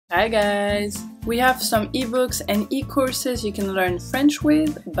Hi guys! We have some ebooks and e-courses you can learn French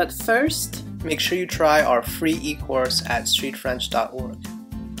with, but first, make sure you try our free e-course at StreetFrench.org.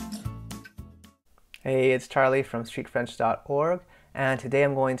 Hey, it's Charlie from StreetFrench.org, and today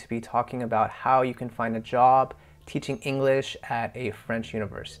I'm going to be talking about how you can find a job teaching English at a French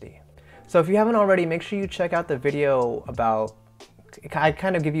university. So if you haven't already, make sure you check out the video about, I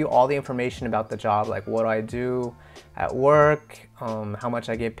kind of give you all the information about the job, like what I do at work, how much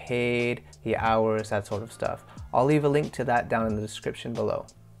I get paid, the hours, that sort of stuff. I'll leave a link to that down in the description below.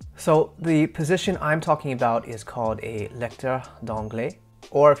 So the position I'm talking about is called a Lecteur d'anglais,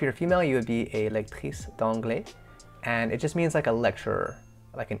 or if you're female, you would be a lectrice d'anglais, and it just means like a lecturer,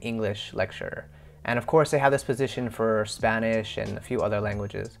 like an English lecturer. And of course, they have this position for Spanish and a few other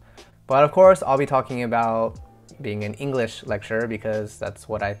languages. But of course, I'll be talking about being an English lecturer because that's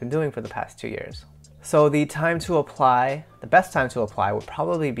what I've been doing for the past 2 years. So the time to apply, the best time to apply would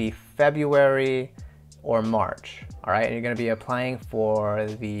probably be February or March, all right? And you're gonna be applying for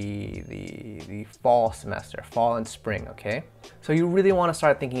the fall semester, fall and spring, okay? So you really wanna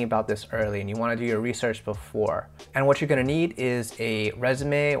start thinking about this early and you wanna do your research before. And what you're gonna need is a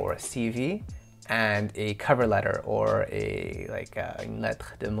resume or a CV and a cover letter or une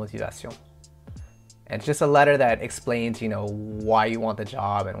lettre de motivation. And it's just a letter that explains, why you want the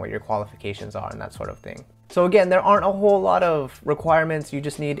job and what your qualifications are and that sort of thing. So again, there aren't a whole lot of requirements. You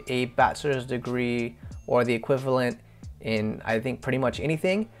just need a bachelor's degree or the equivalent in, I think, pretty much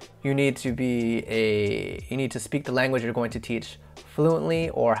anything. You need to speak the language you're going to teach fluently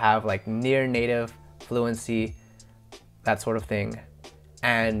or have like near native fluency, that sort of thing.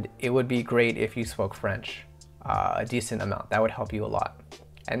 And it would be great if you spoke French, a decent amount. That would help you a lot.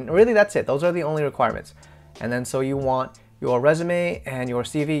 And really that's it. Those are the only requirements. And then so you want your resume and your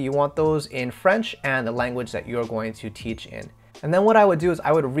CV, you want those in French and the language that you're going to teach in. And then what I would do is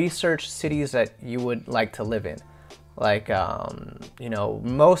I would research cities that you would like to live in. Like,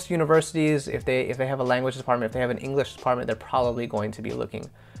 most universities, if they have a language department, if they have an English department, they're probably going to be looking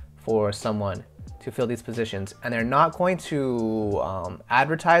for someone to fill these positions. And they're not going to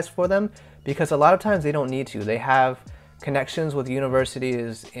advertise for them because a lot of times they don't need to. They have connections with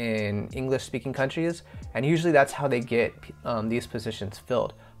universities in English-speaking countries, and usually that's how they get these positions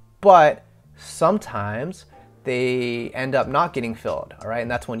filled. But sometimes they end up not getting filled, all right?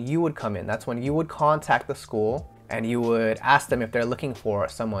 And that's when you would come in. That's when you would contact the school and you would ask them if they're looking for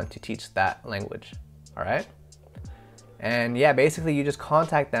someone to teach that language, all right? And yeah, basically you just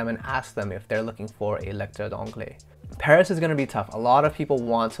contact them and ask them if they're looking for a lecteur d'anglais. Paris is gonna be tough. A lot of people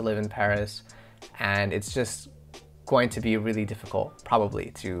want to live in Paris, and it's just going to be really difficult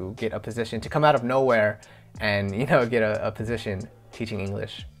probably to get a position, to come out of nowhere and get a position teaching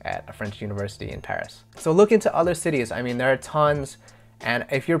English at a French university in Paris. So look into other cities. I mean, there are tons, and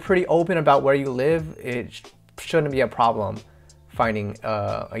if you're pretty open about where you live, it shouldn't be a problem finding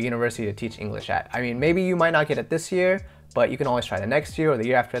a university to teach English at. I mean, maybe you might not get it this year, but you can always try the next year or the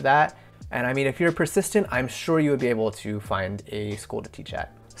year after that. And I mean, if you're persistent, I'm sure you would be able to find a school to teach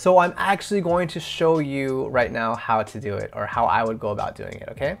at. So I'm actually going to show you right now how to do it, or how I would go about doing it,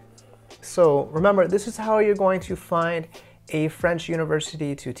 okay? So remember, this is how you're going to find a French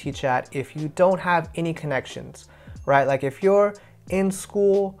university to teach at if you don't have any connections, right? Like if you're in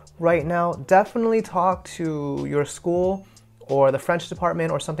school right now, definitely talk to your school or the French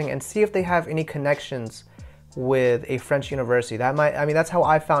department or something and see if they have any connections with a French university. That's how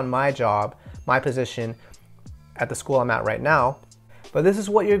I found my job, my position at the school I'm at right now. But this is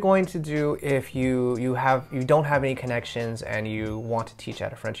what you're going to do if you don't have any connections and you want to teach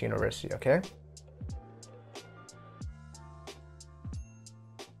at a French university, okay?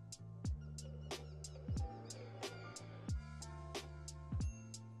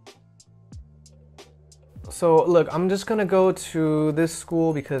 So look, I'm just gonna go to this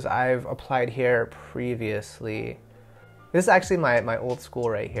school because I've applied here previously. This is actually my old school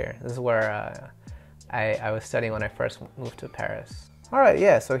right here. This is where I was studying when I first moved to Paris. All right,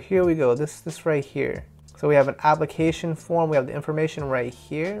 yeah, so here we go, this right here. So we have an application form, we have the information right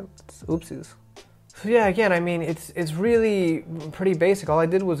here. Oopsies. So yeah, again, I mean, it's really pretty basic. All I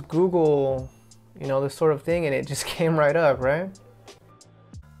did was Google, this sort of thing, and it just came right up, right?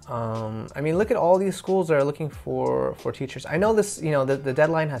 I mean, look at all these schools that are looking for teachers. I know this, the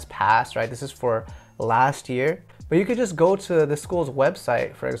deadline has passed, right? This is for last year, but you could just go to the school's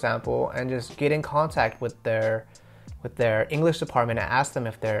website, for example, and just get in contact with their English department and ask them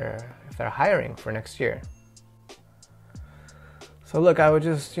if they're hiring for next year. So look, I would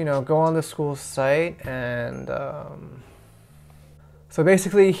just go on the school site and So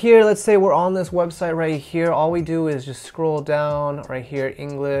basically here, let's say we're on this website right here. All we do is just scroll down right here,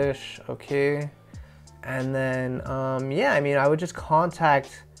 English, okay? And then, yeah, I mean, I would just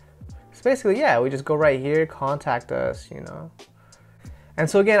contact, so basically, yeah, we just go right here, contact us, you know? And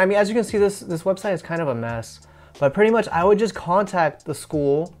so again, I mean, as you can see, this website is kind of a mess, but pretty much I would just contact the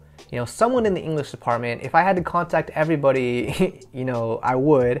school, you know, someone in the English department. If I had to contact everybody, you know, I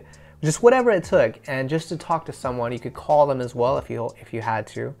would. Just whatever it took, and just to talk to someone. You could call them as well if you had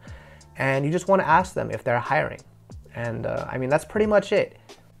to, and you just want to ask them if they're hiring. And I mean, that's pretty much it.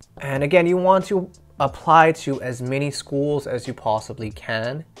 And again, you want to apply to as many schools as you possibly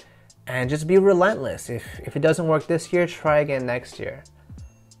can, and just be relentless. If it doesn't work this year, try again next year.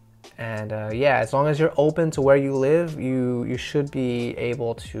 And yeah, as long as you're open to where you live, you should be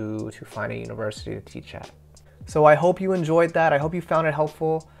able to find a university to teach at. So I hope you enjoyed that. I hope you found it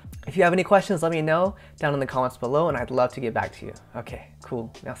helpful. If you have any questions, let me know down in the comments below, and I'd love to get back to you. Okay,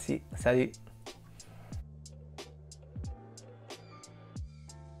 cool. Merci. Salut.